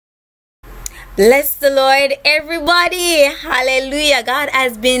Bless the Lord, everybody. Hallelujah. God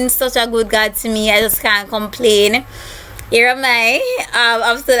has been such a good God to me. I just can't complain. Here am I.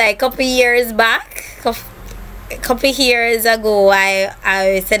 After like a couple years back, a couple years ago,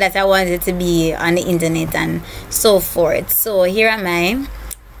 I said that I wanted to be on the internet and so forth. So here am I.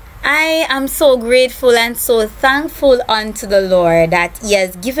 I am so grateful and so thankful unto the Lord that He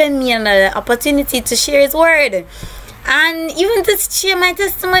has given me another opportunity to share His word. And even to share my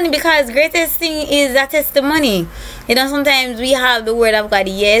testimony, because greatest thing is a testimony. You know, sometimes we have the word of God.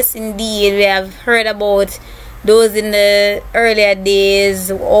 Yes, indeed, we have heard about those in the earlier days,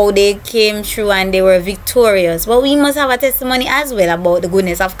 how they came through and they were victorious. But we must have a testimony as well about the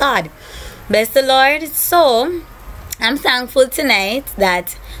goodness of God. Bless the Lord. So, I'm thankful tonight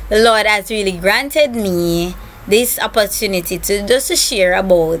that the Lord has really granted me this opportunity to just share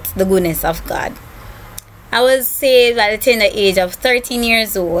about the goodness of God. I was saved at the tender age of 13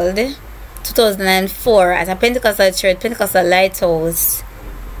 years old, 2004, at a Pentecostal church, Pentecostal Lighthouse,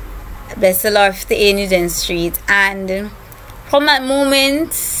 bless the Lord, 58 Nugent Street. And from that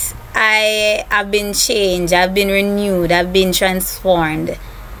moment, I have been changed, I've been renewed, I've been transformed.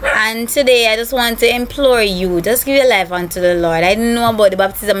 And today, I just want to implore you, just give your life unto the Lord. I didn't know about the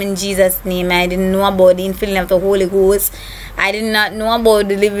baptism in Jesus' name. I didn't know about the infilling of the Holy Ghost. I did not know about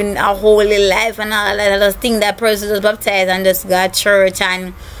the living a holy life and all that. I just think that person was baptized and just go to church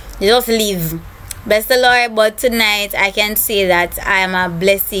and just live. Bless the Lord. But tonight, I can say that I am a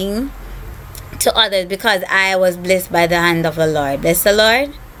blessing to others because I was blessed by the hand of the Lord. Bless the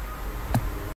Lord.